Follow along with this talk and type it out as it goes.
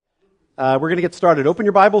We're going to get started. Open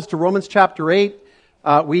your Bibles to Romans chapter 8.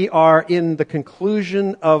 We are in the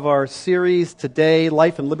conclusion of our series today,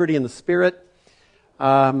 Life and Liberty in the Spirit.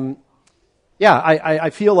 I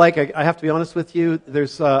feel like, I have to be honest with you,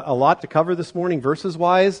 there's a lot to cover this morning,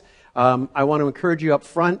 verses-wise. I want to encourage you up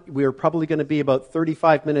front. We are probably going to be about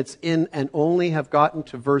 35 minutes in and only have gotten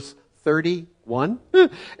to verse 31.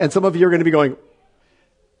 And some of you are going to be going,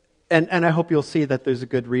 and I hope you'll see that there's a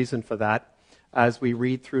good reason for that as we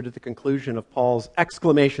read through to the conclusion of Paul's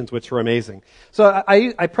exclamations, which are amazing. So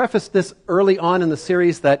I prefaced this early on in the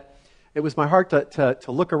series that it was my heart to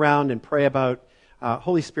look around and pray about,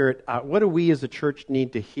 Holy Spirit, what do we as a church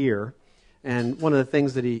need to hear? And one of the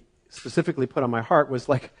things that he specifically put on my heart was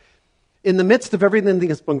like, in the midst of everything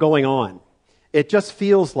that's been going on, it just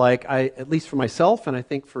feels like, at least for myself, and I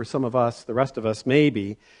think for some of us, the rest of us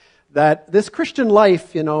maybe, that this Christian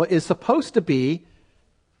life, is supposed to be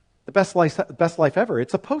the best life ever.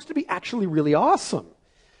 It's supposed to be actually really awesome.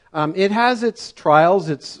 It has its trials,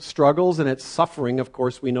 its struggles, and its suffering. Of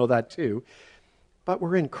course, we know that too. But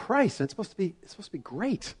we're in Christ, and it's supposed to be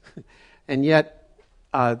great. And yet,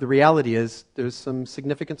 the reality is there's some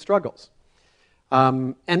significant struggles.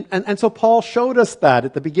 And so Paul showed us that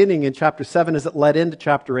at the beginning in chapter 7 as it led into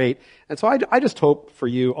chapter 8. And so I just hope for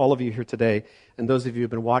you, all of you here today, and those of you who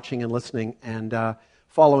have been watching and listening and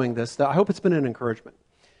following this, that I hope it's been an encouragement.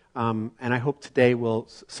 And I hope today will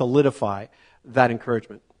solidify that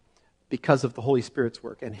encouragement because of the Holy Spirit's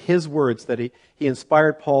work and his words that he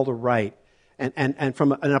inspired Paul to write. And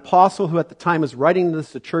from an apostle who at the time is writing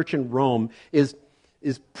this to church in Rome is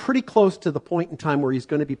pretty close to the point in time where he's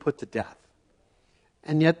going to be put to death.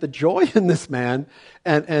 And yet the joy in this man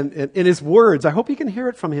and in his words, I hope you can hear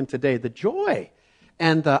it from him today, the joy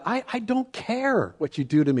and the I don't care what you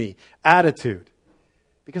do to me attitude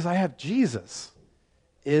because I have Jesus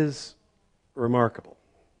is remarkable.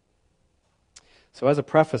 So as a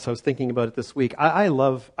preface, I was thinking about it this week. I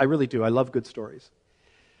really do. I love good stories.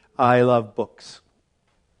 I love books.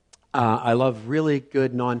 I love really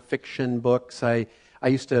good nonfiction books. I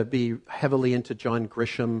used to be heavily into John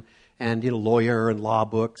Grisham and lawyer and law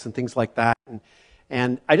books and things like that.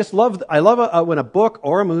 And I love when a book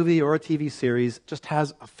or a movie or a TV series just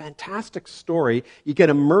has a fantastic story. You get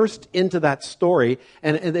immersed into that story,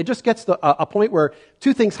 and it just gets to a point where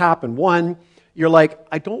two things happen. One, you're like,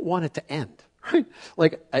 I don't want it to end. Right?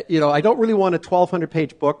 Like, I don't really want a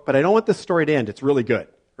 1,200-page book, but I don't want this story to end. It's really good,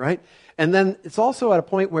 right? And then it's also at a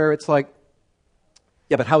point where it's like,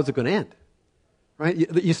 yeah, but how is it going to end? Right?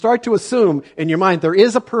 You start to assume in your mind there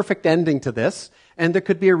is a perfect ending to this, and there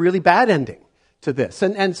could be a really bad ending to this.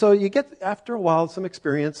 And so you get, after a while, some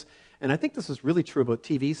experience, and I think this is really true about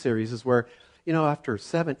TV series, is where, after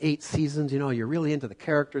 7, 8 seasons, you're really into the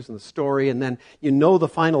characters and the story, and then the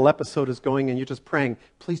final episode is going, and you're just praying,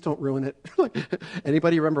 please don't ruin it.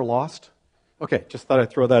 Anybody remember Lost? Okay, just thought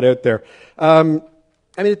I'd throw that out there. At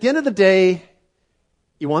the end of the day,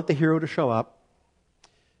 you want the hero to show up.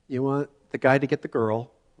 You want the guy to get the girl,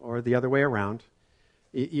 or the other way around.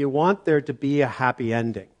 You want there to be a happy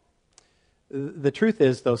ending. The truth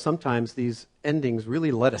is, though, sometimes these endings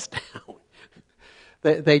really let us down.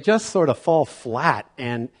 They just sort of fall flat,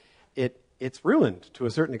 and it's ruined to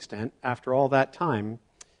a certain extent after all that time.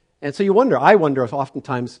 And so I wonder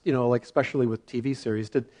oftentimes, especially with TV series,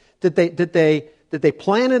 did they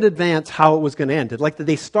plan in advance how it was going to end? Did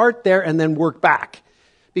they start there and then work back?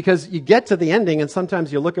 Because you get to the ending, and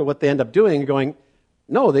sometimes you look at what they end up doing and going,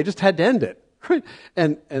 no, they just had to end it.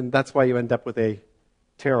 And that's why you end up with a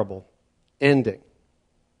terrible ending.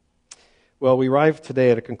 Well, we arrive today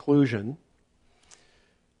at a conclusion,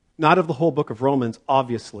 not of the whole book of Romans,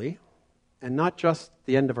 obviously, and not just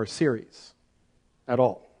the end of our series at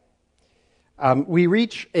all. We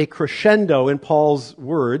reach a crescendo in Paul's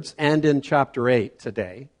words and in chapter 8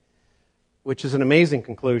 today, which is an amazing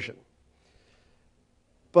conclusion.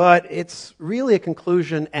 But it's really a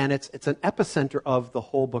conclusion, and it's an epicenter of the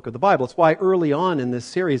whole book of the Bible. It's why early on in this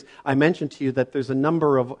series, I mentioned to you that there's a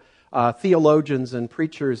number of theologians and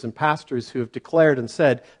preachers and pastors who have declared and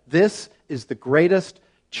said, this is the greatest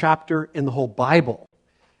chapter in the whole Bible.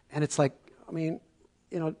 And it's like,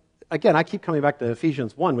 again, I keep coming back to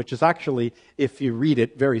Ephesians 1, which is actually, if you read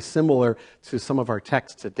it, very similar to some of our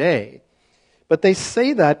texts today. But they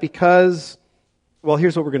say that because, well,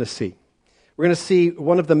 here's what we're going to see. We're going to see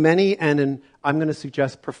one of the many, and I'm going to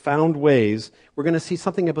suggest profound ways, we're going to see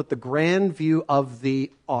something about the grand view of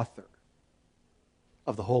the author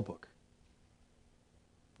of the whole book.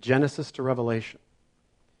 Genesis to Revelation.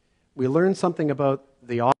 We learn something about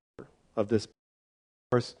the author of this, of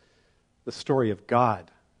course, the story of God.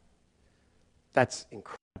 That's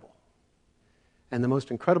incredible. And the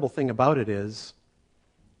most incredible thing about it is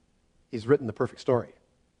he's written the perfect story.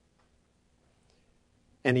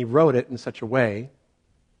 And he wrote it in such a way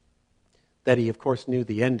that he, of course, knew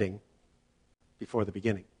the ending before the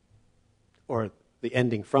beginning, or the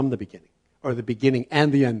ending from the beginning, or the beginning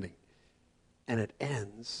and the ending. And it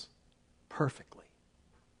ends perfectly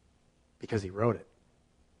because he wrote it.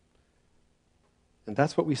 And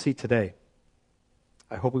that's what we see today.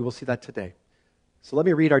 I hope we will see that today. So let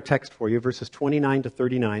me read our text for you, verses 29 to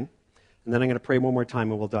 39, and then I'm going to pray one more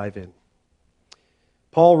time and we'll dive in.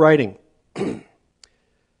 Paul writing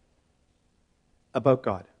about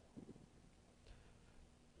God.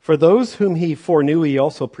 For those whom he foreknew, he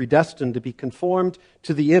also predestined to be conformed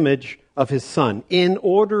to the image of his Son, in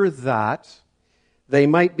order that they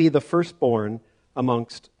might be the firstborn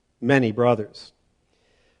amongst many brothers.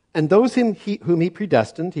 And those whom he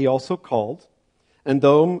predestined, he also called. And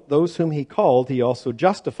those whom he called, he also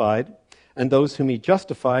justified. And those whom he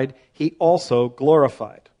justified, he also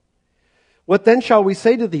glorified. What then shall we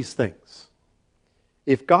say to these things?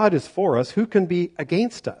 If God is for us, who can be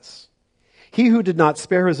against us? He who did not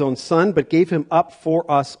spare his own Son, but gave him up for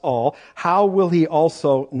us all, how will he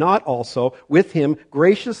not also with him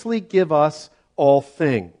graciously give us all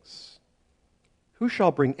things? Who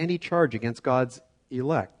shall bring any charge against God's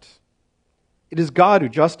elect? It is God who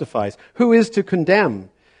justifies. Who is to condemn?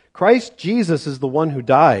 Christ Jesus is the one who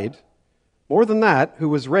died. More than that, who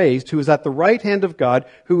was raised, who is at the right hand of God,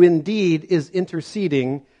 who indeed is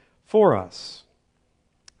interceding for us.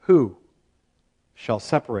 Who shall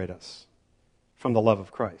separate us from the love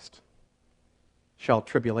of Christ? Shall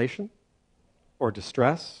tribulation, or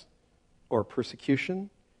distress, or persecution,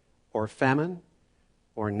 or famine,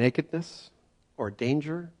 or nakedness, or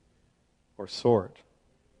danger, or sword?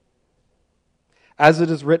 As it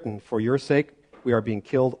is written, for your sake we are being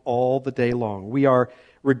killed all the day long. We are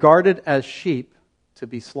regarded as sheep to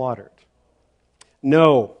be slaughtered.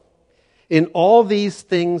 No, in all these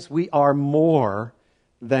things we are more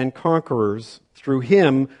than conquerors through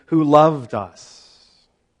him who loved us.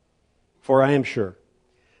 For I am sure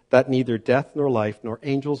that neither death nor life, nor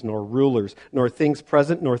angels, nor rulers, nor things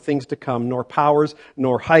present, nor things to come, nor powers,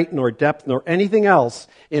 nor height, nor depth, nor anything else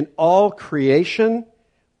in all creation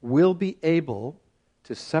will be able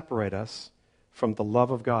to separate us from the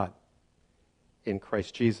love of God in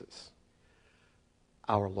Christ Jesus,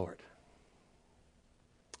 our Lord.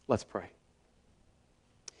 Let's pray.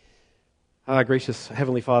 Gracious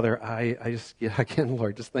Heavenly Father, again,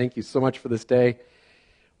 Lord, just thank you so much for this day.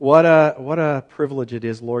 What a privilege it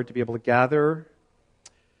is, Lord, to be able to gather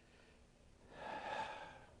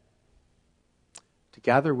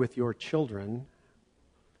with your children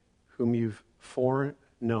whom you've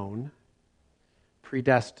foreknown,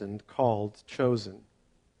 predestined, called, chosen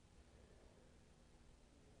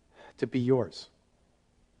to be yours,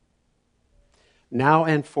 now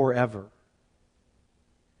and forever.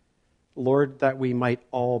 Lord, that we might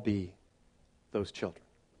all be those children.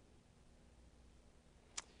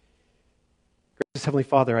 Gracious Heavenly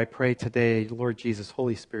Father, I pray today, Lord Jesus,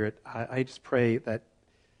 Holy Spirit, I just pray that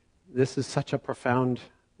this is such a profound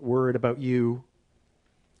word about you,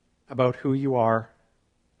 about who you are,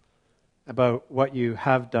 about what you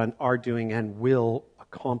have done, are doing, and will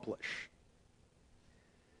accomplish.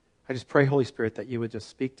 I just pray, Holy Spirit, that you would just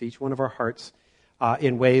speak to each one of our hearts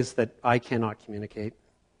in ways that I cannot communicate,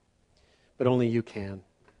 but only you can.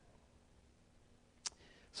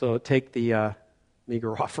 So take the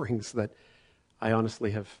meager offerings that I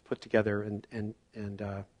honestly have put together and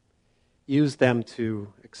use them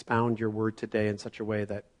to expound your word today in such a way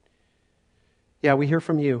that, we hear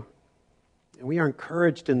from you. And we are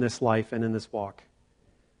encouraged in this life and in this walk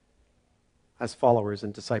as followers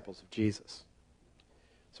and disciples of Jesus.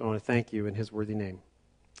 So I want to thank you in his worthy name.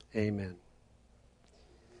 Amen.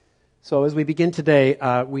 So as we begin today,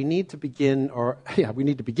 we need to begin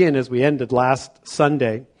as we ended last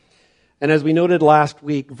Sunday. And as we noted last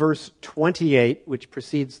week, verse 28, which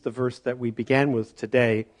precedes the verse that we began with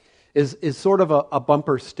today, is sort of a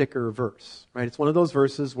bumper sticker verse, right? It's one of those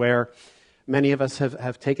verses where many of us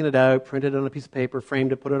have taken it out, printed it on a piece of paper,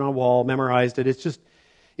 framed it, put it on a wall, memorized it. It's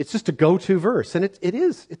just a go-to verse. And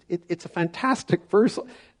it's a fantastic verse.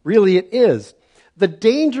 Really, it is. The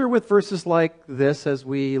danger with verses like this, as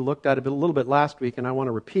we looked at a little bit last week, and I want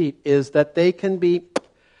to repeat, is that they can be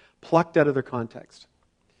plucked out of their context.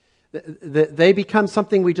 They become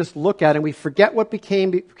something we just look at and we forget what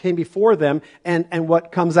came before them and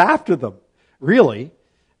what comes after them, really,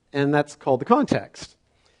 and that's called the context.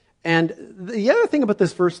 And the other thing about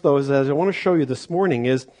this verse, though, is as I want to show you this morning,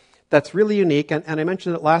 is that's really unique. And I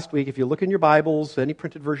mentioned it last week. If you look in your Bibles, any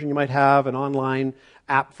printed version you might have, an online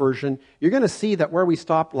app version, you're going to see that where we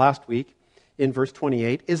stopped last week in verse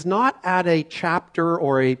 28 is not at a chapter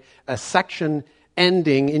or a section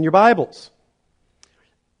ending in your Bibles.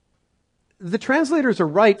 The translators are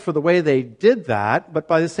right for the way they did that, but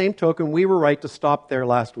by the same token, we were right to stop there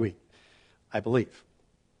last week, I believe.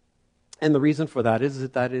 And the reason for that is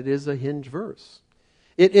that it is a hinge verse.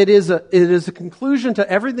 It is a conclusion to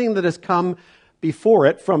everything that has come before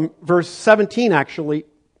it, from verse 17 actually,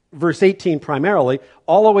 verse 18 primarily,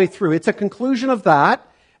 all the way through. It's a conclusion of that,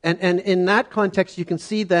 and in that context you can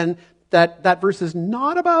see then that verse is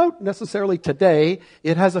not about necessarily today.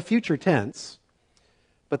 It has a future tense,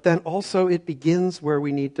 but then also it begins where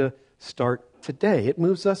we need to start today. It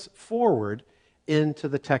moves us forward into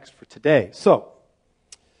the text for today. So,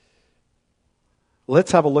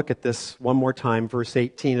 let's have a look at this one more time, verse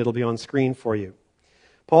 18. It'll be on screen for you.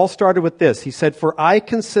 Paul started with this. He said, "For I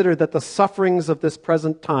consider that the sufferings of this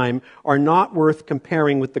present time are not worth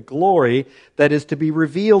comparing with the glory that is to be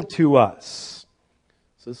revealed to us."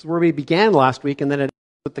 So this is where we began last week, and then it ends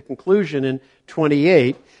with the conclusion in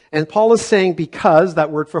 28. And Paul is saying because,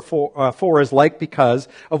 that word for is like because,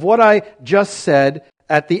 of what I just said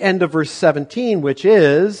at the end of verse 17, which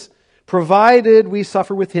is, provided we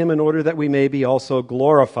suffer with him in order that we may be also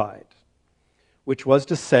glorified. Which was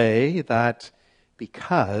to say that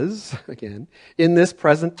because, again, in this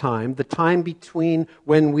present time, the time between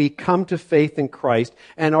when we come to faith in Christ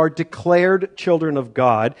and are declared children of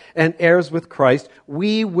God and heirs with Christ,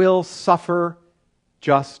 we will suffer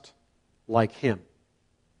just like him.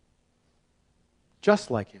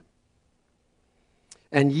 Just like him.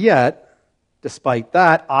 And yet, despite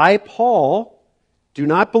that, I, Paul, do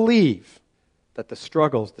not believe that the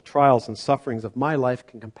struggles, the trials, and sufferings of my life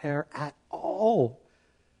can compare at all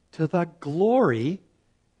to the glory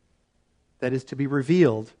that is to be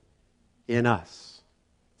revealed in us.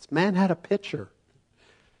 This man had a picture.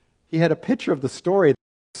 He had a picture of the story that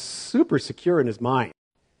was super secure in his mind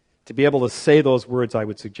to be able to say those words, I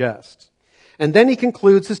would suggest. And then he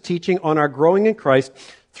concludes his teaching on our growing in Christ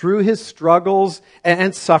through his struggles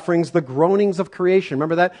and sufferings, the groanings of creation.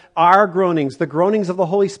 Remember that? Our groanings, the groanings of the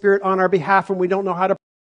Holy Spirit on our behalf when we don't know how to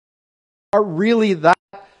pray, are really that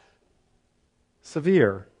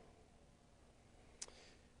severe.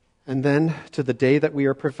 And then to the day that we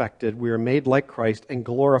are perfected, we are made like Christ and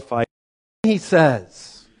glorified. He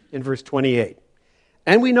says in verse 28,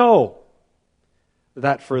 "And we know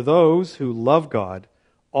that for those who love God,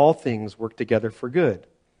 all things work together for good,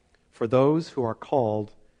 for those who are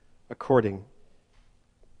called according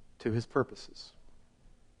to his purposes."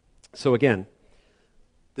 So again,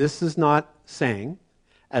 this is not saying,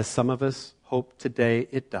 as some of us hope today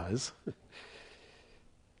it does,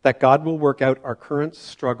 that God will work out our current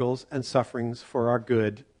struggles and sufferings for our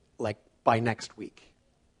good, like by next week.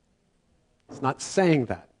 It's not saying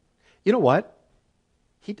that. You know what?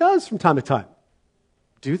 He does from time to time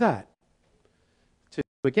do that.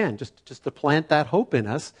 Again, just to plant that hope in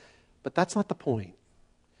us, but that's not the point.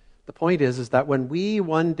 The point is that when we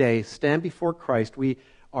one day stand before Christ, we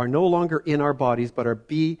are no longer in our bodies, but are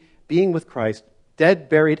being with Christ, dead,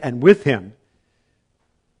 buried, and with him.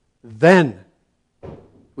 Then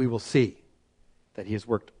we will see that he has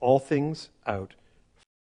worked all things out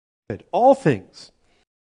for good. All things.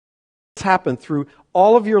 It's happened through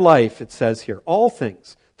all of your life, it says here. All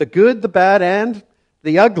things. The good, the bad, and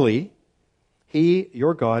the ugly. He,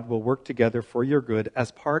 your God, will work together for your good as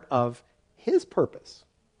part of his purpose.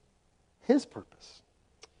 His purpose.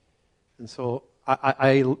 And so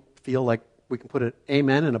I feel like we can put an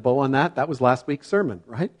amen and a bow on that. That was last week's sermon,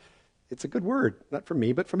 right? It's a good word, not from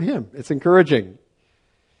me, but from him. It's encouraging.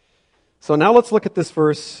 So now let's look at this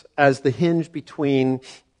verse as the hinge between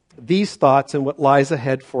these thoughts and what lies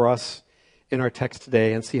ahead for us in our text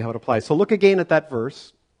today and see how it applies. So look again at that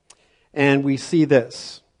verse, and we see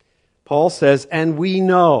this. Paul says, "And we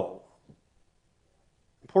know."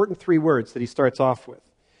 Important three words that he starts off with.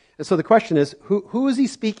 And so the question is, who is he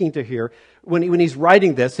speaking to here when he's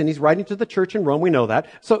writing this? And he's writing to the church in Rome, we know that.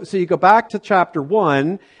 So you go back to chapter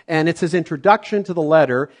 1, and it's his introduction to the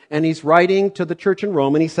letter, and he's writing to the church in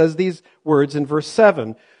Rome, and he says these words in verse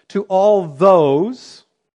 7. "To all those,"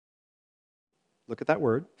 look at that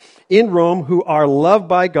word, "in Rome who are loved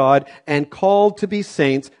by God and called to be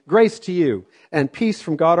saints, grace to you, and peace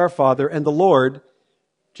from God our Father and the Lord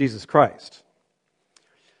Jesus Christ."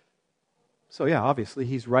 So yeah, obviously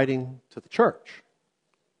he's writing to the church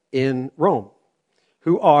in Rome,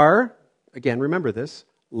 who are, again, remember this,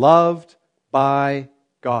 loved by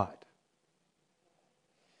God,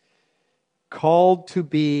 called to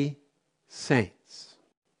be saints.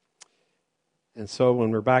 And so when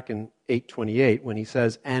we're back in 8:28, when he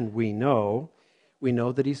says, and we know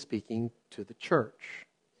that he's speaking to the church,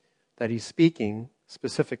 that he's speaking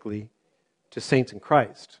specifically to saints in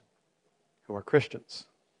Christ who are Christians.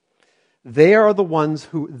 They are the ones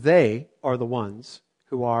who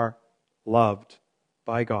are loved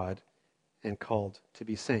by God and called to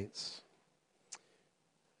be saints.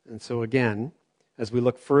 And so again, as we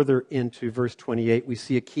look further into verse 28, we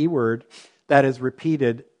see a key word that is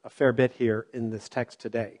repeated a fair bit here in this text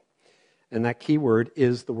today. And that key word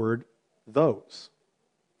is the word those.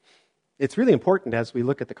 It's really important as we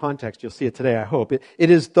look at the context. You'll see it today, I hope. It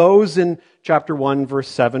is those in chapter 1, verse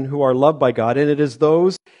 7 who are loved by God, and it is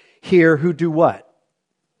those here who do what?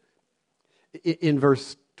 In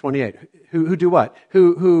verse 28. Who do what?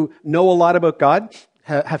 Who know a lot about God,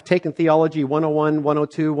 have taken theology 101,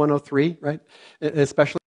 102, 103, right?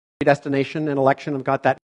 Especially predestination and election have got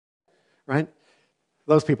that, right?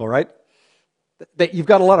 Those people, right? That you've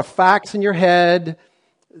got a lot of facts in your head.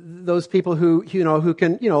 Those people who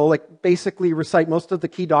can, like basically recite most of the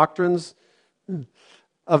key doctrines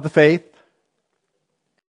of the faith.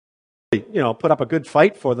 Put up a good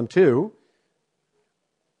fight for them too.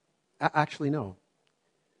 Actually, no.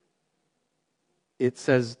 It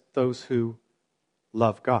says those who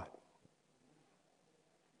love God.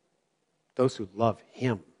 Those who love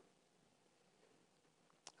Him.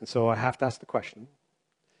 And so I have to ask the question,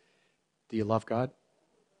 do you love God?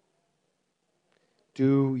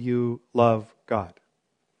 Do you love God?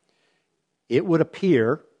 It would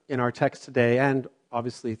appear in our text today, and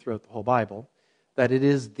obviously throughout the whole Bible, that it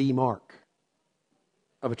is the mark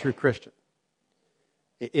of a true Christian.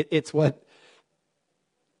 It's what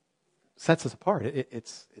sets us apart.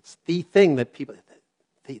 It's the thing that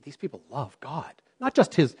these people love God. Not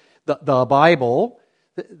just the Bible,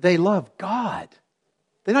 they love God.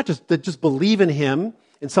 They just believe in Him,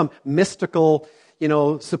 in some mystical,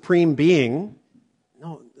 supreme being.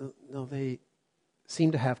 No, they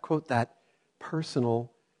seem to have, quote, that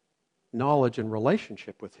personal knowledge and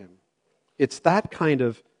relationship with Him. It's that kind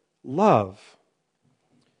of love.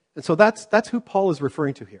 And so that's who Paul is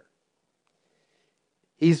referring to here.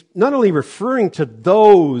 He's not only referring to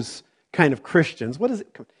those kind of Christians, what is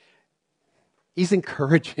it? He's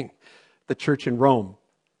encouraging the church in Rome,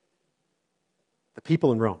 the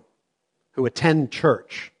people in Rome who attend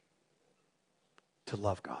church, to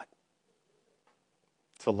love God.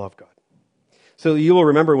 To love God. So you will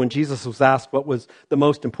remember when Jesus was asked what was the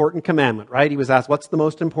most important commandment, right? He was asked, what's the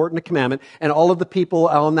most important commandment? And all of the people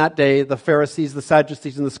on that day, the Pharisees, the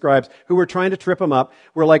Sadducees, and the scribes, who were trying to trip him up,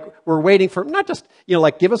 we're waiting for, not just,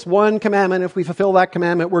 give us one commandment. If we fulfill that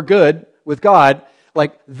commandment, we're good with God.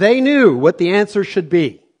 They knew what the answer should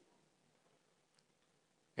be.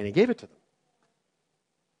 And He gave it to them.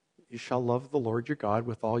 You shall love the Lord your God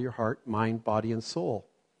with all your heart, mind, body, and soul.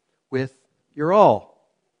 With your all.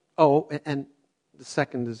 Oh, and the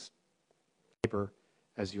second is neighbor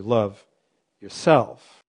as you love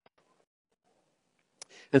yourself.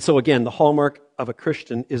 And so again, the hallmark of a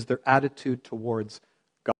Christian is their attitude towards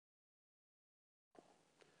God.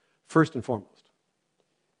 First and foremost,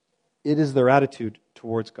 it is their attitude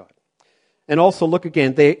towards God. And also, look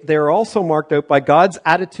again, they are also marked out by God's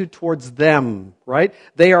attitude towards them, right?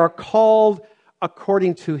 They are called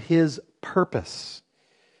according to His purpose.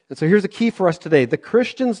 And so here's a key for us today. The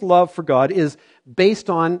Christian's love for God is based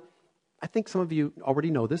on, I think some of you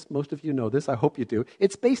already know this, most of you know this, I hope you do.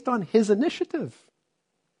 It's based on His initiative.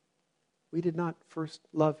 We did not first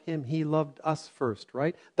love Him, He loved us first,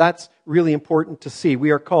 right? That's really important to see.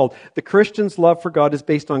 We are called. The Christian's love for God is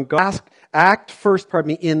based on God's act first,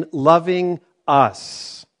 in loving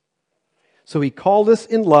us. So He called us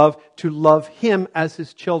in love to love Him as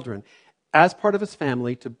His children, as part of His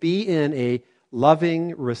family, to be in a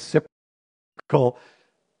loving, reciprocal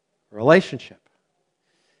relationship.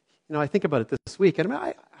 I think about it this week, and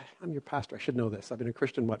I'm your pastor. I should know this. I've been a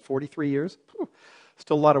Christian, 43 years?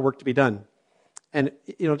 Still a lot of work to be done. And,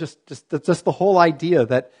 just the whole idea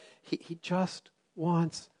that he just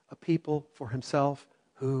wants a people for Himself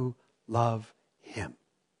who love Him.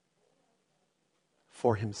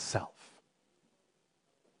 For Himself.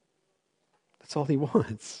 That's all He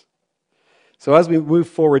wants. So as we move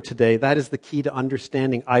forward today, that is the key to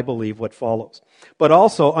understanding, I believe, what follows. But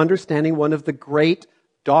also understanding one of the great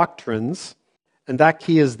doctrines, and that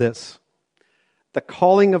key is this. The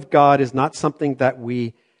calling of God is not something that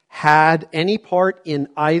we had any part in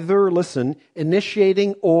either,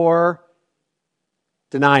 initiating or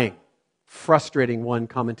denying. Frustrating, one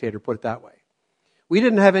commentator put it that way. We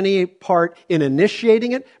didn't have any part in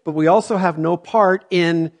initiating it, but we also have no part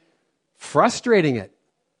in frustrating it.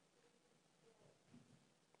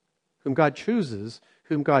 whom God chooses,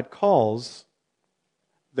 whom God calls,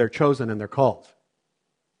 they're chosen and they're called.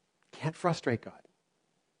 Can't frustrate God.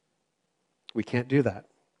 We can't do that.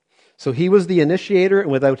 So he was the initiator,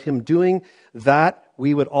 and without him doing that,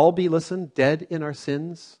 we would all be, listen, dead in our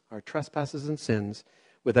sins, our trespasses and sins,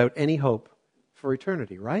 without any hope for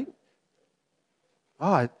eternity, right?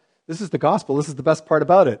 This is the gospel. This is the best part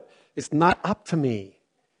about it. It's not up to me.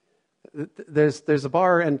 There's a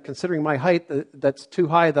bar, and considering my height, that's too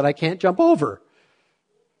high that I can't jump over,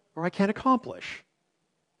 or I can't accomplish.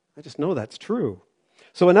 I just know that's true.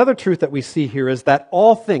 So another truth that we see here is that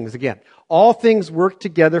all things, again, all things work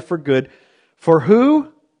together for good. For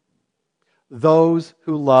who? Those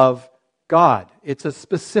who love God. It's a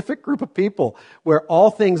specific group of people where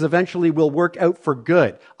all things eventually will work out for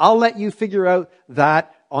good. I'll let you figure out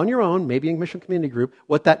that on your own, maybe in Mission Community Group,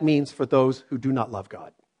 what that means for those who do not love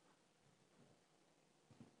God.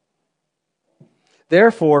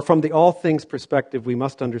 Therefore, from the all things perspective, we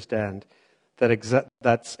must understand that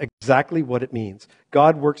that's exactly what it means.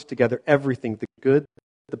 God works together everything, the good,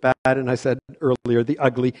 the bad, and I said earlier, the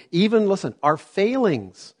ugly, even, listen, our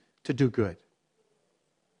failings to do good.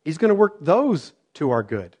 He's going to work those to our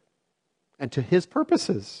good and to his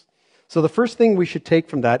purposes. So the first thing we should take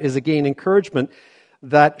from that is, again, encouragement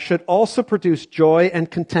that should also produce joy and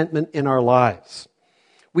contentment in our lives.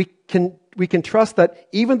 We can trust that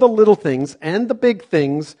even the little things and the big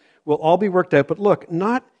things will all be worked out, but look,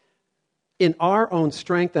 not in our own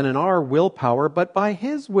strength and in our willpower, but by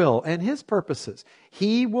his will and his purposes.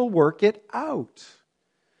 He will work it out.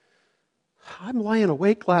 I'm lying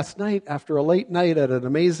awake last night after a late night at an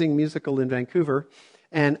amazing musical in Vancouver,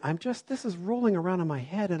 and this is rolling around in my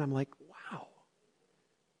head, and I'm like, wow,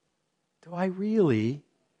 do I really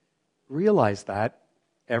realize that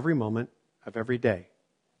every moment of every day?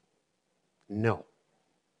 No.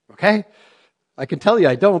 Okay? I can tell you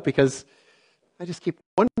I don't, because I just keep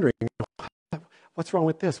wondering, what's wrong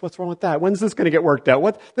with this? What's wrong with that? When's this going to get worked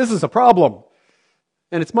out? This is a problem.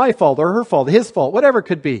 And it's my fault or her fault, his fault, whatever it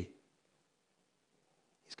could be.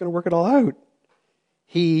 He's going to work it all out.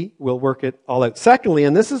 He will work it all out. Secondly,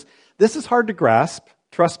 and this is hard to grasp,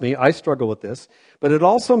 trust me, I struggle with this, but it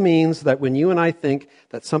also means that when you and I think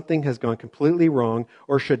that something has gone completely wrong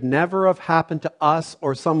or should never have happened to us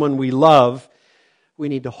or someone we love, we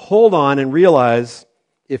need to hold on and realize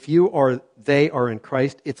if you or they are in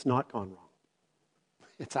Christ, it's not gone wrong.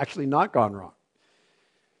 It's actually not gone wrong.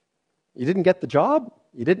 You didn't get the job.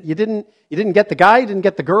 You didn't get the guy. You didn't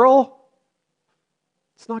get the girl.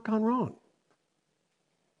 It's not gone wrong.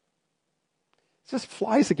 It just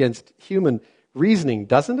flies against human reasoning,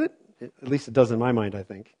 doesn't it? At least it does in my mind, I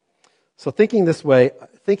think. So thinking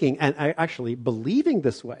and actually believing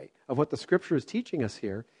this way of what the Scripture is teaching us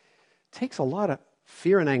here takes a lot of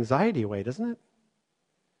fear and anxiety away, doesn't it?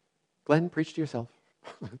 Glenn, preach to yourself.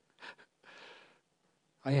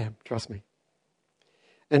 I am, trust me.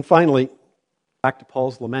 And finally, back to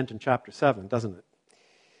Paul's lament in chapter 7, doesn't it?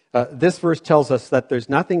 This verse tells us that there's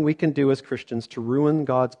nothing we can do as Christians to ruin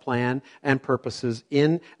God's plan and purposes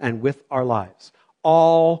in and with our lives.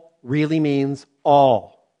 All really means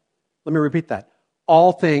all. Let me repeat that.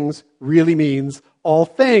 All things really means all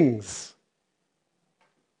things.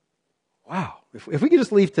 Wow. If we could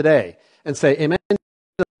just leave today and say amen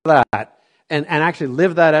to that and actually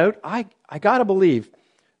live that out, I got to believe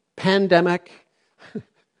pandemic,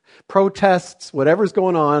 protests, whatever's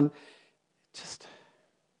going on,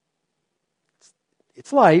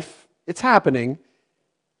 it's life, it's happening,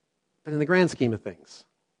 but in the grand scheme of things,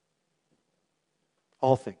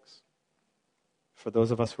 all things, for those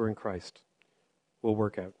of us who are in Christ, will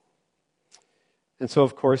work out. And so,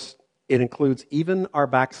 of course, it includes even our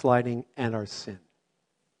backsliding and our sin.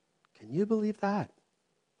 Can you believe that?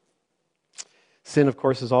 Sin, of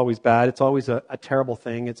course, is always bad. It's always a terrible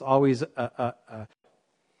thing. It's always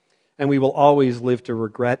and we will always live to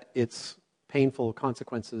regret its painful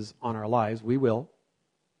consequences on our lives. We will.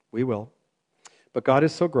 We will. But God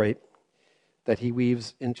is so great that he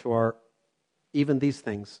weaves into even these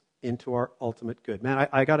things, into our ultimate good. Man,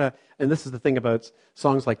 I gotta, and this is the thing about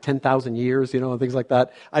songs like 10,000 Years, and things like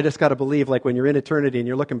that. I just gotta believe, like when you're in eternity and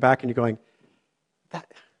you're looking back and you're going,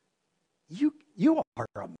 that you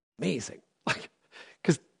are amazing.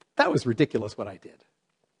 Because that was ridiculous what I did.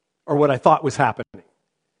 Or what I thought was happening.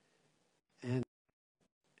 And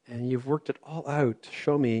you've worked it all out to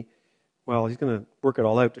show me, well, he's going to work it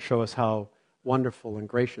all out to show us how wonderful and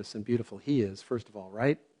gracious and beautiful he is, first of all,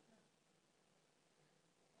 right?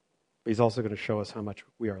 But he's also going to show us how much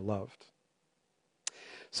we are loved.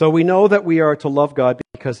 So we know that we are to love God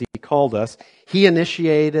because he called us. He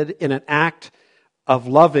initiated in an act of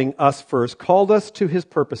loving us first, called us to his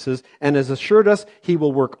purposes, and has assured us he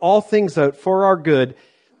will work all things out for our good.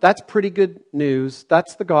 That's pretty good news.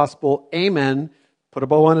 That's the gospel. Amen. Put a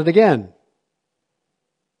bow on it again.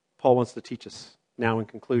 Paul wants to teach us now in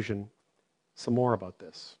conclusion some more about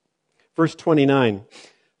this. Verse 29,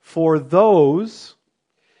 for those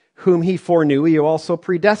whom he foreknew, he also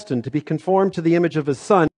predestined to be conformed to the image of his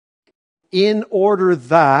Son, in order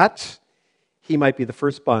that he might be the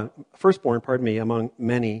firstborn, among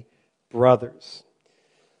many brothers.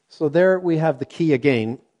 So there we have the key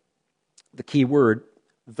again, the key word,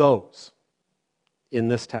 those, in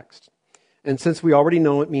this text. And since we already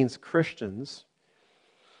know it means Christians,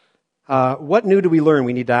 what new do we learn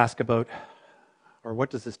we need to ask about, or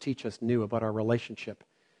what does this teach us new about our relationship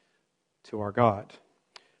to our God?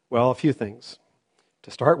 Well, a few things.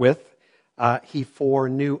 To start with, he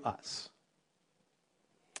foreknew us.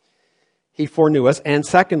 He foreknew us. And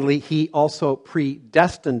secondly, he also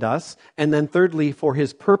predestined us. And then thirdly, for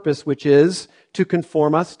his purpose, which is to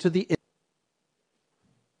conform us to the image.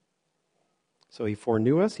 So he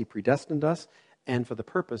foreknew us, he predestined us, and for the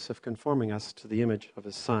purpose of conforming us to the image of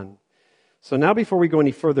his Son. So now before we go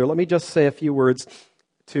any further, let me just say a few words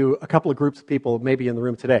to a couple of groups of people maybe in the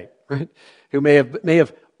room today, right? Who may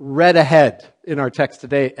have read ahead in our text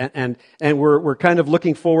today, and we're kind of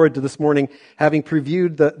looking forward to this morning having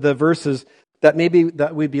previewed the verses that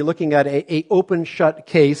we'd be looking at a open shut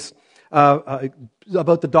case about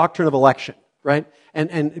the doctrine of election, right?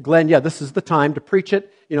 And Glenn, yeah, this is the time to preach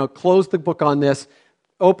it. Close the book on this.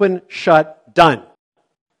 Open, shut, done.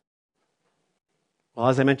 Well,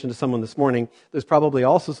 as I mentioned to someone this morning, there's probably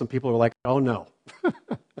also some people who are like, oh no.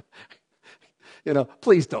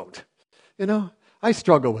 Please don't. I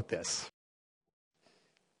struggle with this.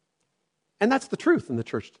 And that's the truth in the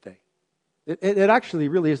church today. It actually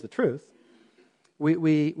really is the truth.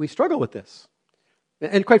 We struggle with this.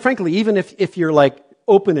 And quite frankly, even if you're like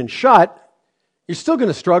open and shut, you're still going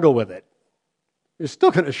to struggle with it. You're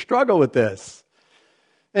still going to struggle with this.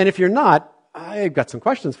 And if you're not, I've got some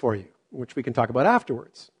questions for you, which we can talk about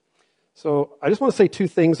afterwards. So I just want to say two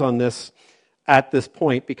things on this at this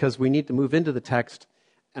point, because we need to move into the text,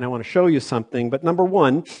 and I want to show you something. But number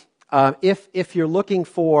one, if you're looking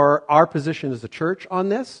for our position as a church on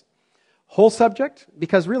this whole subject,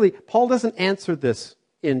 because really, Paul doesn't answer this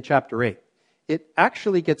in chapter 8. It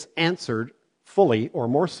actually gets answered fully, or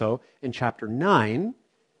more so, in chapter 9.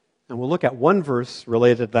 And we'll look at one verse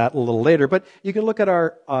related to that a little later. But you can look at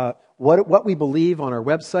our what we believe on our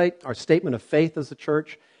website, our statement of faith as a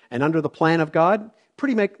church, and under the plan of God,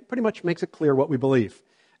 pretty much makes it clear what we believe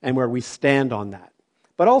and where we stand on that.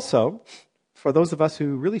 But also, for those of us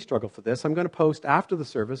who really struggle for this, I'm going to post after the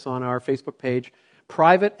service on our Facebook page,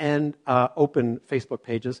 private and open Facebook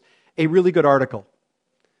pages, a really good article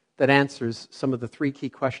that answers some of the three key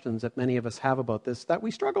questions that many of us have about this that we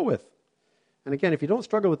struggle with. And again, if you don't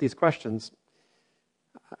struggle with these questions,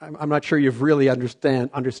 I'm not sure you've really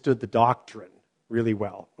understood the doctrine really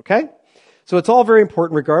well, okay? So it's all very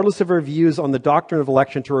important, regardless of our views on the doctrine of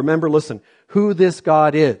election, to remember, listen, who this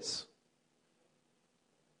God is.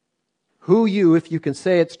 Who you, if you can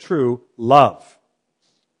say it's true, love.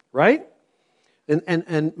 Right?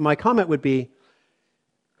 And my comment would be,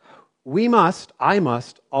 I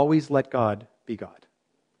must always let God be God.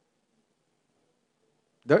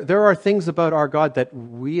 There are things about our God that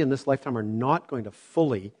we in this lifetime are not going to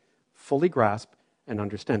fully grasp and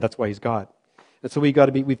understand. That's why He's God. And so we've got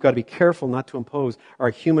to be careful not to impose our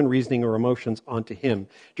human reasoning or emotions onto Him.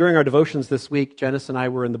 During our devotions this week, Janice and I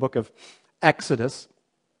were in the book of Exodus.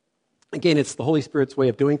 Again, it's the Holy Spirit's way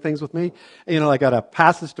of doing things with me. I got a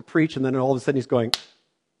passage to preach, and then all of a sudden He's going,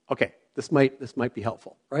 okay, this might be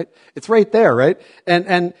helpful, right? It's right there, right?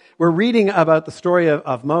 And we're reading about the story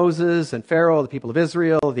of Moses and Pharaoh, the people of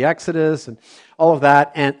Israel, the Exodus, and all of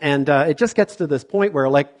that. And it just gets to this point where,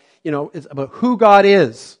 it's about who God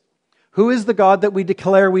is. Who is the God that we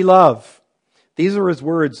declare we love? These are His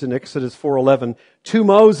words in Exodus 4:11 to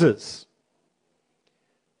Moses.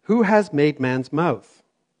 Who has made man's mouth?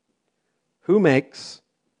 Who makes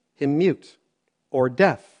him mute, or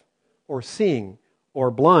deaf, or seeing,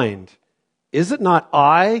 or blind? Is it not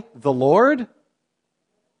I, the Lord?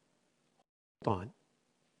 Hold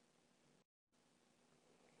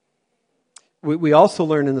on. We also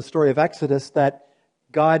learn in the story of Exodus that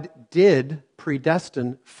God did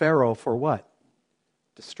predestine Pharaoh for what?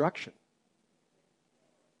 Destruction.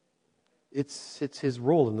 It's his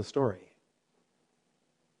role in the story.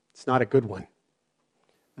 It's not a good one.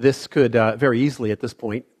 This could very easily at this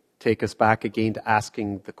point take us back again to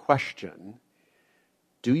asking the question,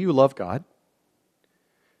 do you love God?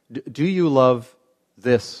 Do you love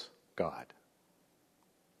this God?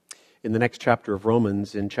 in the next chapter of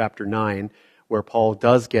Romans, in chapter 9, where Paul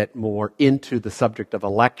does get more into the subject of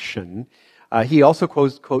election. He also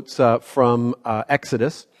quotes from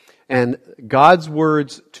Exodus, and God's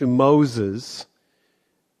words to Moses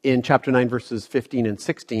in chapter 9, verses 15 and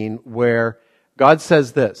 16, where God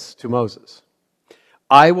says this to Moses: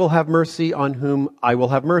 I will have mercy on whom I will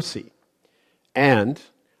have mercy, and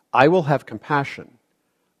I will have compassion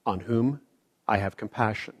on whom I have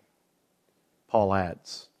compassion. Paul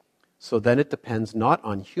adds, so then it depends not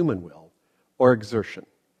on human will or exertion,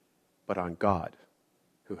 but on God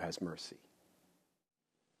who has mercy.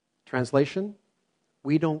 Translation,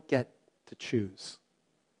 we don't get to choose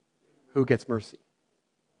who gets mercy.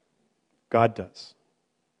 God does.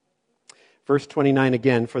 Verse 29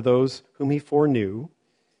 again, for those whom he foreknew,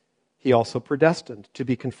 he also predestined to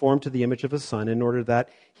be conformed to the image of his Son in order that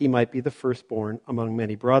he might be the firstborn among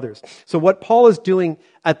many brothers. So what Paul is doing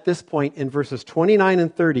at this point in verses 29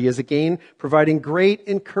 and 30 is again providing great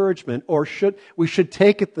encouragement, or we should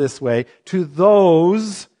take it this way, to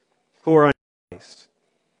those who are in Christ.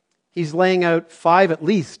 He's laying out 5 at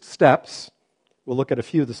least steps, we'll look at a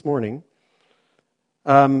few this morning,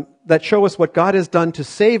 that show us what God has done to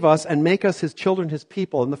save us and make us his children, his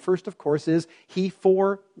people. And the first, of course, is he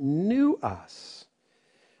foreknew us.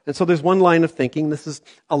 And so there's one line of thinking. This is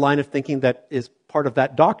a line of thinking that is part of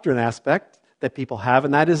that doctrine aspect that people have,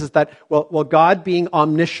 and that is that, well, God being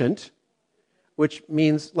omniscient, which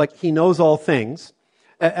means like he knows all things,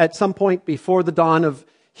 at some point before the dawn of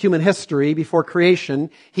human history, before creation,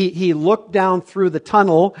 he looked down through the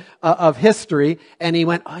tunnel of history and he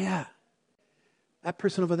went, oh yeah, that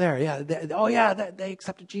person over there, they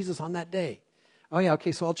accepted Jesus on that day. Oh yeah,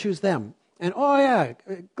 okay, so I'll choose them. And oh yeah,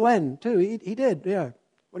 Glenn too, he did, yeah.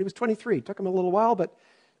 When he was 23, took him a little while, but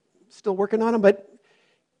still working on him. But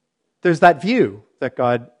there's that view that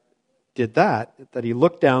God did that he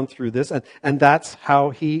looked down through this, and that's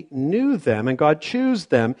how he knew them, and God chose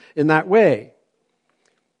them in that way.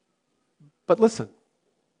 But listen,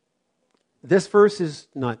 this verse is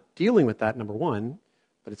not dealing with that, number one,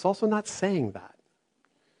 but it's also not saying that.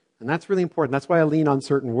 And that's really important. That's why I lean on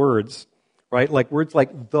certain words, right? Like words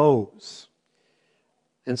like those.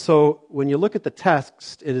 And so when you look at the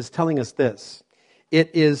text, it is telling us this.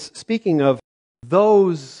 It is speaking of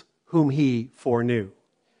those whom he foreknew.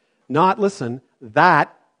 Not, listen,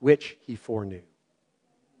 that which he foreknew.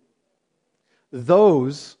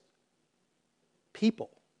 Those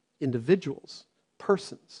people, individuals,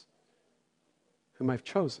 persons whom I've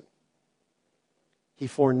chosen. He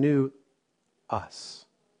foreknew us.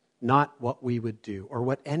 Not what we would do or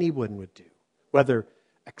what anyone would do, whether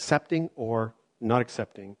accepting or not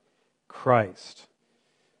accepting Christ.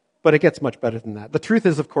 But it gets much better than that. The truth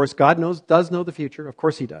is, of course, God does know the future. Of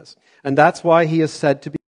course he does. And that's why he is said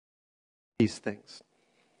to be these things.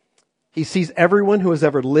 He sees everyone who has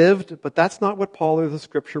ever lived, but that's not what Paul or the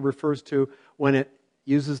Scripture refers to when it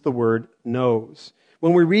uses the word knows.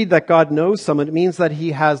 When we read that God knows someone, it means that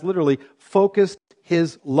he has literally focused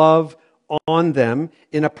his love on them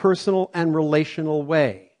in a personal and relational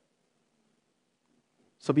way.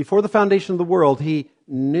 So before the foundation of the world, he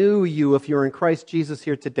knew you if you're in Christ Jesus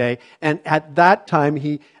here today, and at that time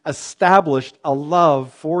he established a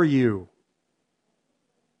love for you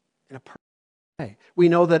in a personal way. We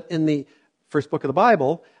know that in the first book of the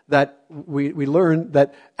Bible that we learn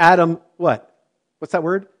that Adam, what? What's that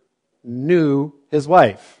word? Knew his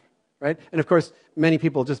wife, right? And of course, many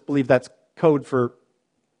people just believe that's code for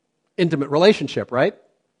intimate relationship, right?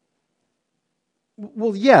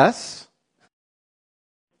 Well, yes.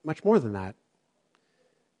 Much more than that.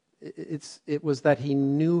 It was that he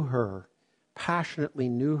knew her, passionately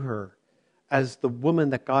knew her, as the woman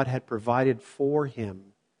that God had provided for him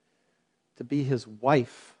to be his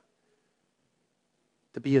wife,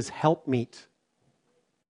 to be his helpmeet,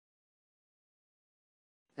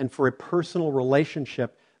 and for a personal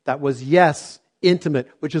relationship that was, yes, intimate,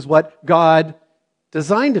 which is what God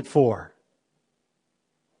designed it for.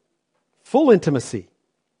 Full intimacy.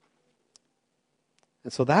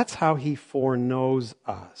 And so that's how he foreknows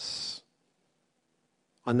us.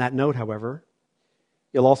 On that note, however,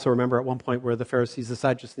 you'll also remember at one point where the Pharisees, the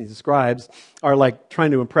Sadducees, the scribes are like trying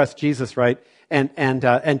to impress Jesus, right?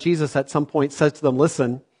 And Jesus at some point says to them,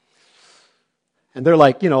 listen, and they're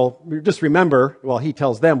like, just remember, well, he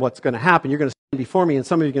tells them what's going to happen. You're going to stand before me, and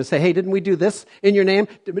some of you are going to say, hey, didn't we do this in your name?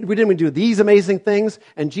 Didn't we do these amazing things?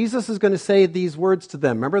 And Jesus is going to say these words to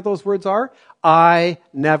them. Remember what those words are? I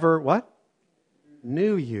never, what?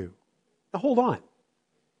 Knew you. Now hold on.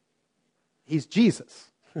 He's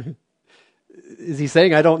Jesus. Is he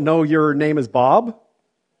saying, I don't know your name is Bob?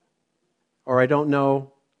 Or I don't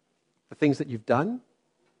know the things that you've done?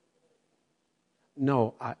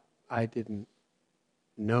 no, I didn't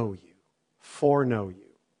know you, foreknow you.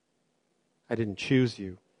 I didn't choose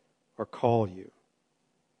you or call you.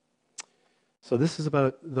 So this is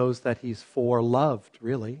about those that he's foreloved,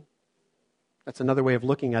 really. That's another way of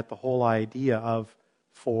looking at the whole idea of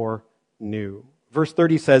foreknew. Verse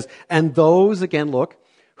 30 says, and those, again, look,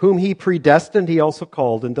 whom he predestined, he also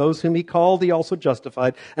called. And those whom he called, he also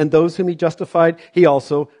justified. And those whom he justified, he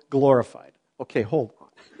also glorified. Okay, hold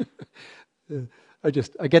on.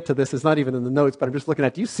 I get to this. It's not even in the notes, but I'm just looking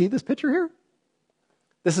at, do you see this picture here?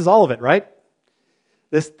 This is all of it, right?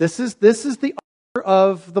 This is the author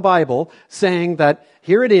of the Bible saying that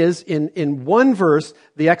here it is in one verse,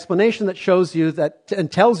 the explanation that shows you that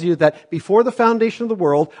and tells you that before the foundation of the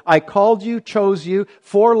world, I called you, chose you,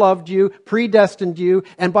 foreloved you, predestined you,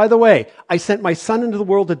 and by the way, I sent my son into the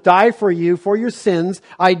world to die for you, for your sins.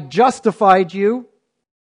 I justified you.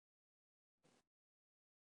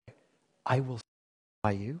 I will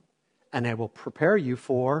sanctify you, and I will prepare you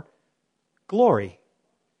for glory.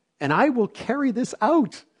 And I will carry this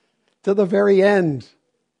out to the very end.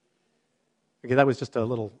 Okay, that was just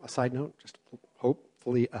a side note, just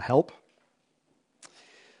hopefully a help.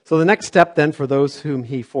 So the next step then for those whom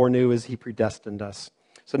he foreknew is he predestined us.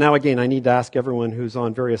 So now again, I need to ask everyone who's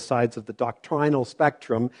on various sides of the doctrinal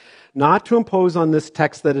spectrum not to impose on this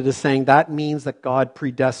text that it is saying that means that God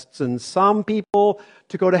predestines some people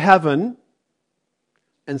to go to heaven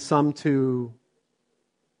and some to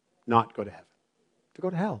not go to heaven, to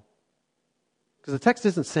go to hell. Because the text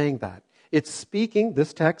isn't saying that. It's speaking,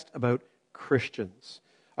 this text, about Christians.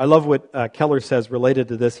 I love what Keller says related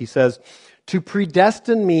to this. He says, to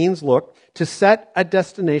predestine means, look, to set a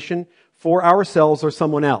destination for ourselves or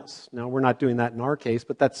someone else. Now, we're not doing that in our case,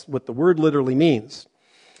 but that's what the word literally means.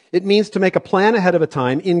 It means to make a plan ahead of a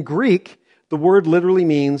time. In Greek, the word literally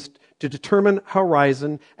means to determine a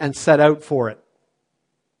horizon and set out for it.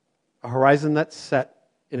 A horizon that's set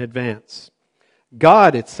in advance.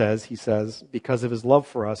 God, it says, he says, because of his love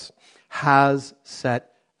for us, has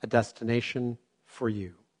set a destination for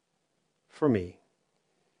you, for me,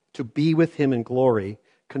 to be with him in glory,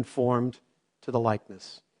 conformed to the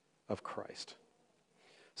likeness of Christ.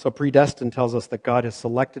 So predestined tells us that God has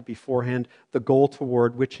selected beforehand the goal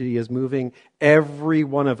toward which he is moving every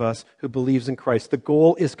one of us who believes in Christ. The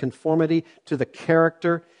goal is conformity to the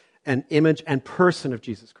character and image and person of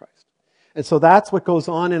Jesus Christ. And so that's what goes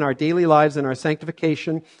on in our daily lives and our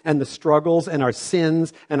sanctification and the struggles and our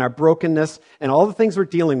sins and our brokenness and all the things we're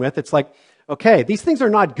dealing with. It's like, okay, these things are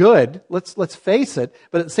not good. Let's face it.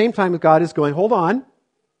 But at the same time, God is going, hold on.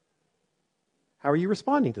 How are you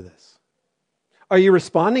responding to this? Are you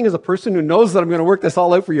responding as a person who knows that I'm going to work this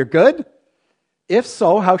all out for your good? If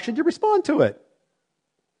so, how should you respond to it?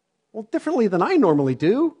 Well, differently than I normally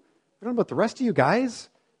do. I don't know about the rest of you guys.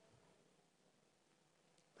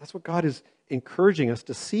 That's what God is encouraging us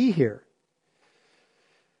to see here.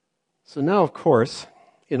 So now, of course,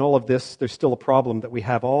 in all of this, there's still a problem that we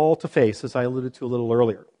have all to face, as I alluded to a little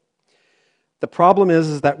earlier. The problem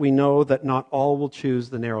is that we know that not all will choose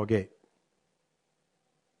the narrow gate.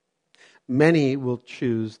 Many will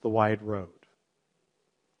choose the wide road.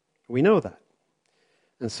 We know that.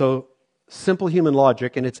 And so, simple human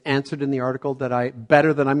logic, and it's answered in the article that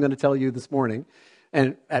better than I'm going to tell you this morning,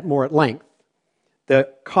 and more at length.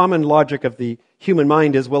 The common logic of the human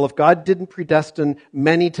mind is, well, if God didn't predestine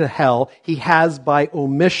many to hell, he has by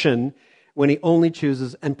omission when he only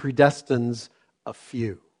chooses and predestines a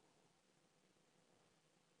few.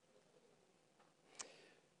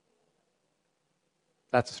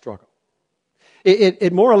 That's a struggle.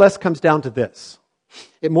 It more or less comes down to this.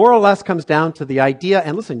 It more or less comes down to the idea,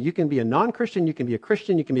 and listen, you can be a non-Christian, you can be a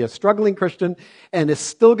Christian, you can be a struggling Christian, and it's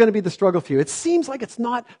still going to be the struggle for you. It seems like it's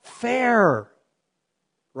not fair.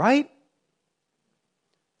 Right?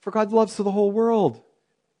 For God loves to the whole world.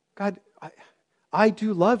 God, I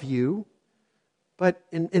do love you, but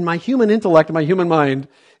in my human intellect, in my human mind,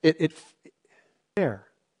 it's fair.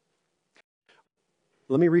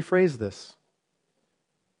 Let me rephrase this.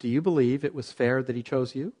 Do you believe it was fair that he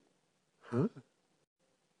chose you? Huh?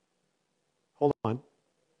 Hold on.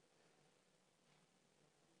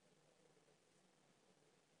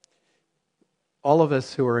 All of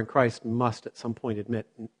us who are in Christ must at some point admit,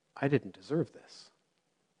 I didn't deserve this.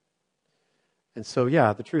 And so,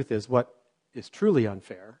 yeah, the truth is, what is truly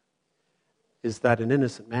unfair is that an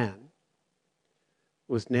innocent man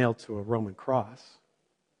was nailed to a Roman cross,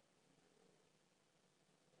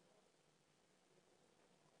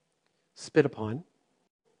 spit upon,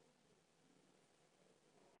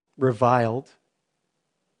 reviled,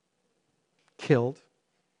 killed,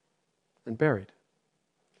 and buried.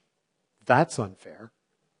 That's unfair.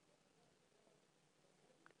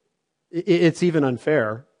 It's even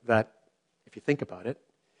unfair that, if you think about it,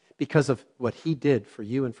 because of what he did for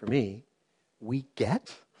you and for me, we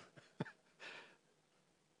get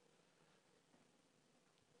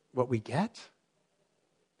what we get.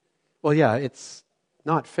 Well, yeah, it's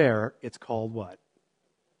not fair. It's called what?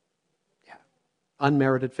 Yeah,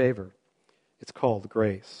 unmerited favor. It's called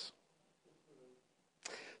grace.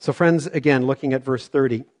 So friends, again, looking at verse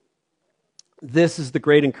 30, this is the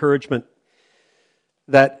great encouragement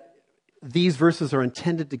that these verses are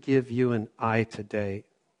intended to give you and I today.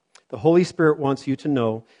 The Holy Spirit wants you to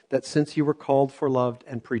know that since you were called for, loved,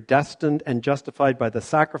 and predestined and justified by the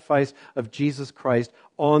sacrifice of Jesus Christ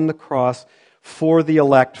on the cross for the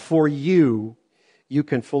elect, for you, you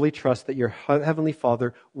can fully trust that your Heavenly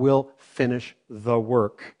Father will finish the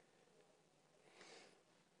work.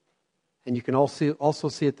 And you can also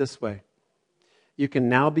see it this way. You can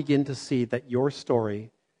now begin to see that your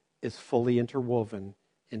story is fully interwoven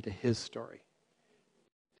into His story.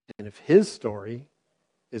 And if His story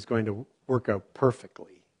is going to work out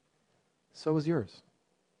perfectly, so is yours,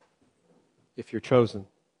 if you're chosen,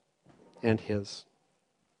 and His.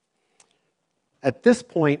 At this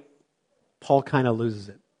point, Paul kind of loses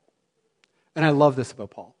it. And I love this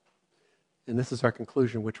about Paul. And this is our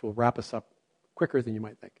conclusion, which will wrap us up quicker than you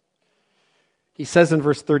might think. He says in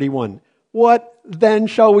verse 31, "What then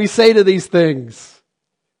shall we say to these things?"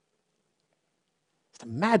 Just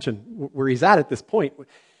imagine where he's at this point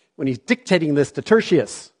when he's dictating this to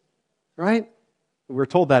Tertius, right? We're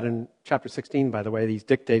told that in chapter 16, by the way. He's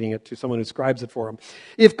dictating it to someone who scribes it for him.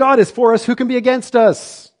 "If God is for us, who can be against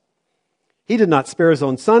us? He did not spare His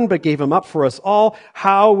own Son, but gave Him up for us all.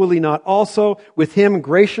 How will He not also with Him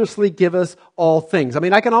graciously give us all things?" I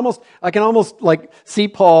mean, I can almost like see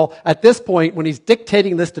Paul at this point when he's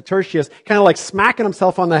dictating this to Tertius, kind of like smacking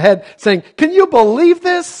himself on the head, saying, "Can you believe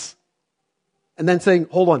this?" And then saying,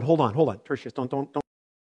 hold on, Tertius, don't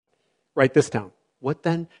write this down. "What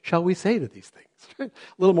then shall we say to these things?" A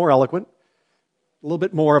little more eloquent, a little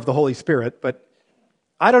bit more of the Holy Spirit, but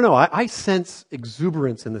I don't know. I sense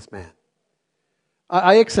exuberance in this man.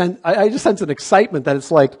 I just sense an excitement that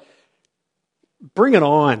it's like, bring it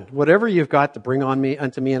on. Whatever you've got to bring on me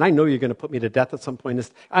unto me, and I know you're going to put me to death at some point.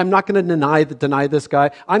 I'm not going to deny this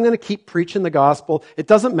guy. I'm going to keep preaching the gospel. It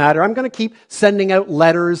doesn't matter. I'm going to keep sending out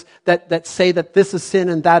letters that say that this is sin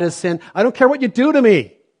and that is sin. I don't care what you do to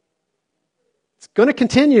me. It's going to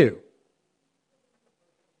continue.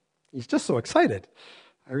 He's just so excited.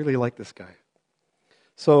 I really like this guy.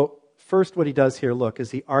 So first what he does here, look,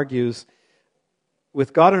 is he argues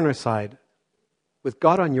with God on our side, with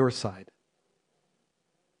God on your side,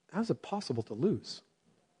 how is it possible to lose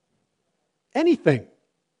anything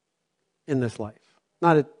in this life?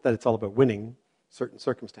 Not that it's all about winning certain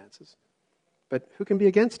circumstances, but who can be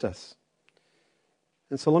against us?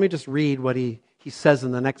 And so let me just read what he says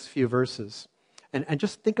in the next few verses. And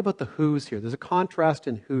just think about the who's here. There's a contrast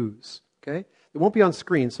in who's, okay? It won't be on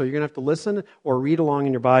screen, so you're going to have to listen or read along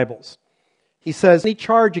in your Bibles. He says, "Any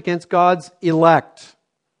charge against God's elect,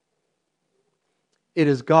 it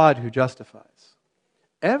is God who justifies."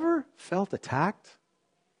 Ever felt attacked?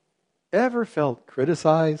 Ever felt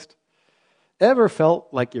criticized? Ever felt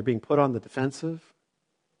like you're being put on the defensive?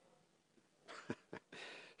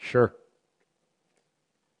 Sure.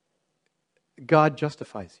 God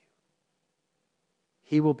justifies you.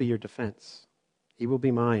 He will be your defense. He will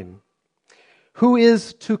be mine. Who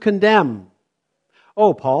is to condemn?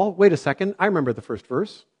 Oh, Paul, wait a second. I remember the first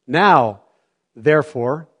verse. "Now,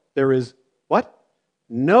 therefore, there is," what?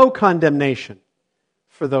 "No condemnation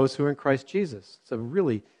for those who are in Christ Jesus." It's a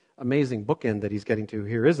really amazing bookend that he's getting to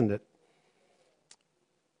here, isn't it?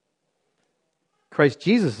 Christ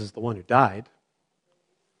Jesus is the one who died.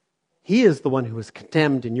 He is the one who was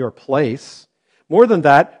condemned in your place. More than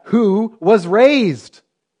that, who was raised,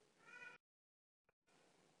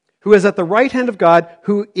 who is at the right hand of God,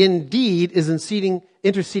 who indeed is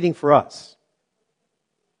interceding for us.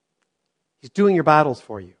 He's doing your battles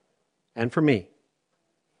for you and for me.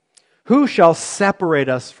 Who shall separate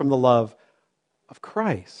us from the love of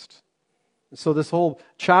Christ? And so this whole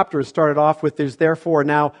chapter is started off with, "There's therefore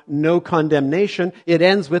now no condemnation." It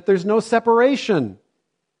ends with, "There's no separation."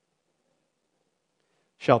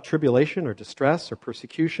 Shall tribulation or distress or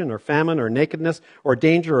persecution or famine or nakedness or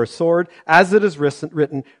danger or sword, as it is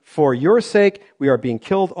written, "For your sake we are being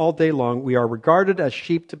killed all day long. We are regarded as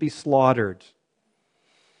sheep to be slaughtered."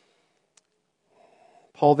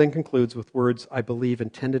 Paul then concludes with words, I believe,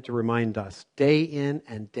 intended to remind us day in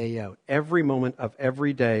and day out, every moment of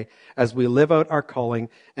every day, as we live out our calling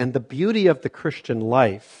and the beauty of the Christian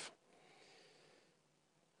life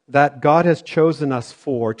that God has chosen us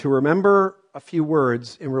for, to remember a few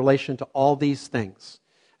words in relation to all these things.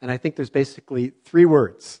 And I think there's basically 3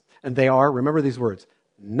 words. And they are, remember these words,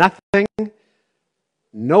 nothing,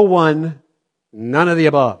 no one, none of the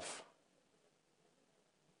above.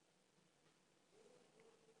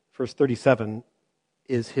 Verse 37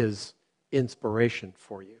 is his inspiration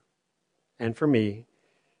for you and for me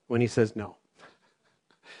when he says no.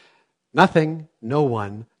 Nothing, no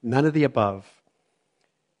one, none of the above.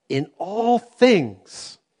 In all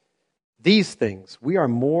things, these things, we are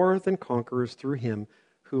more than conquerors through him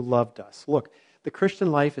who loved us. Look, the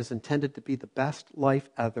Christian life is intended to be the best life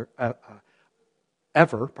ever,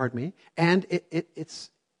 and it's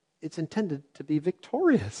intended to be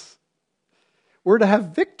victorious. We're to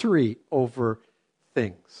have victory over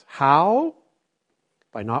things. How?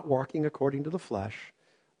 By not walking according to the flesh,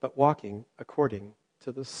 but walking according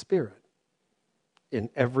to the Spirit in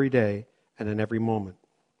every day and in every moment.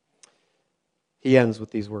 He ends with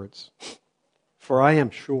these words, "For I am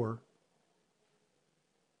sure."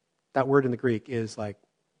 That word in the Greek is like,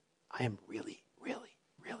 I am really, really,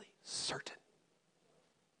 really certain.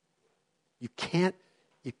 You can't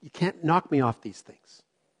knock me off these things.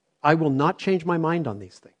 I will not change my mind on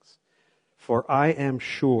these things. For I am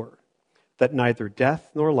sure that neither death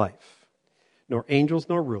nor life, nor angels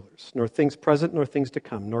nor rulers, nor things present nor things to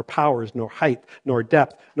come, nor powers, nor height, nor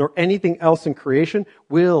depth, nor anything else in creation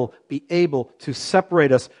will be able to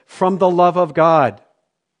separate us from the love of God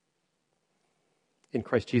in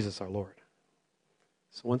Christ Jesus our Lord.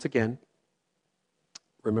 So once again,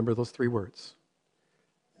 remember those 3 words.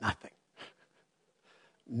 Nothing.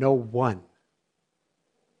 No one.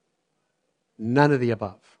 None of the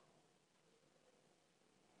above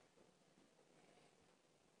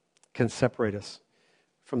can separate us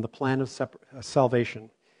from the plan of salvation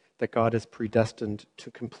that God has predestined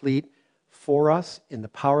to complete for us in the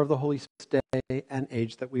power of the Holy Spirit day and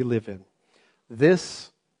age that we live in.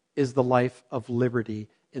 This is the life of liberty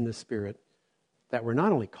in the Spirit that we're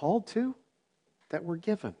not only called to, that we're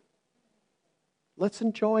given. Let's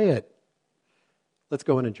enjoy it. Let's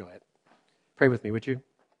go and enjoy it. Pray with me, would you?